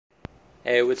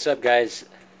Hey, what's up, guys?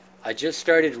 I just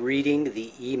started reading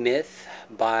The E-Myth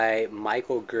by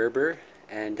Michael Gerber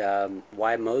and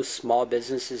why most small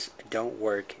businesses don't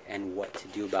work and what to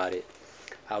do about it.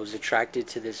 I was attracted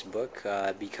to this book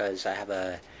because I have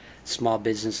a small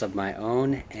business of my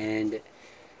own and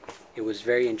it was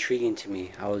very intriguing to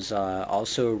me. I was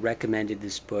also recommended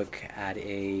this book at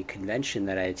a convention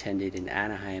that I attended in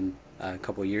Anaheim a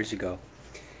couple years ago,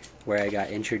 where I got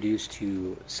introduced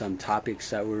to some topics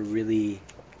that were really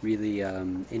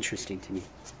interesting to me.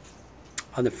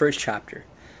 On the first chapter,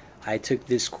 I took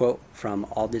this quote from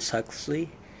Aldous Huxley: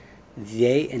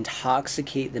 "They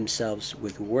intoxicate themselves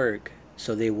with work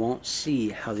so they won't see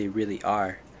how they really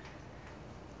are."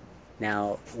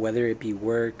 Now, whether it be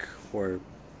work or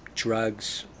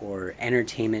drugs or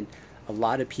entertainment, a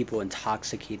lot of people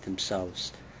intoxicate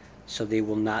themselves so they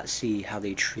will not see how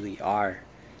they truly are.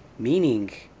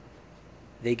 Meaning,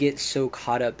 they get so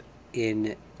caught up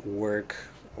in work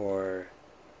or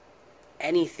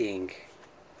anything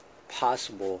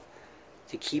possible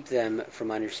to keep them from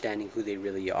understanding who they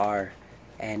really are.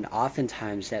 And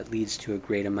oftentimes that leads to a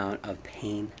great amount of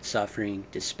pain, suffering,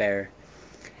 despair.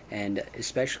 And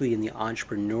especially in the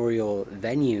entrepreneurial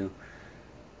venue,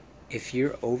 if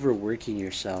you're overworking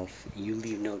yourself, you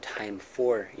leave no time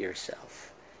for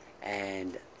yourself.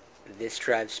 And this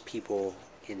drives people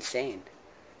insane.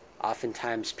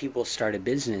 Oftentimes people start a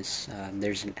business.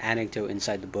 There's an anecdote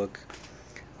inside the book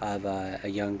of a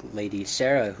young lady,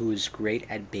 Sarah, who's great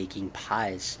at baking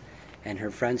pies. And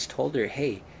her friends told her,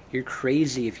 hey, you're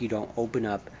crazy if you don't open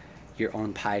up your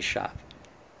own pie shop.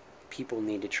 People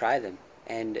need to try them.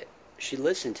 And she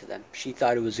listened to them. She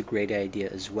thought it was a great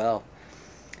idea as well.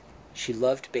 She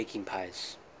loved baking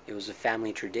pies. It was a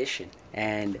family tradition.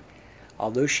 And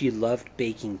although she loved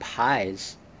baking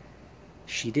pies,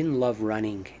 she didn't love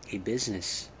running a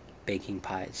business baking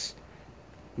pies.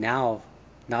 Now,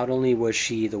 not only was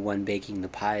she the one baking the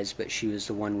pies, but she was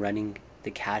the one running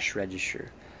the cash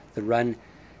register, the one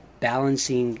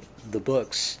balancing the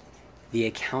books, the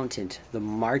accountant, the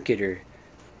marketer,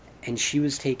 and she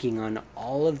was taking on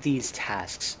all of these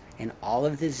tasks and all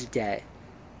of this debt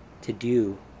to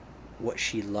do what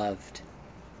she loved.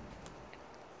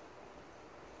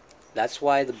 That's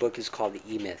why the book is called The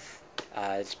E-Myth.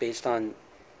 It's based on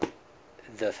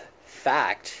the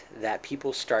fact that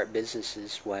people start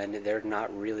businesses when they're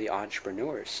not really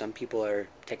entrepreneurs. Some people are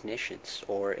technicians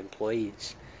or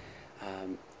employees.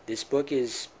 This book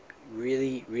is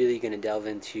really going to delve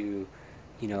into,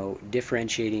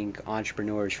 differentiating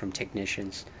entrepreneurs from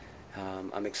technicians.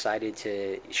 I'm excited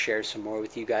to share some more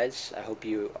with you guys. I hope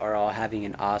you are all having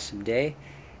an awesome day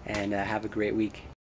and have a great week.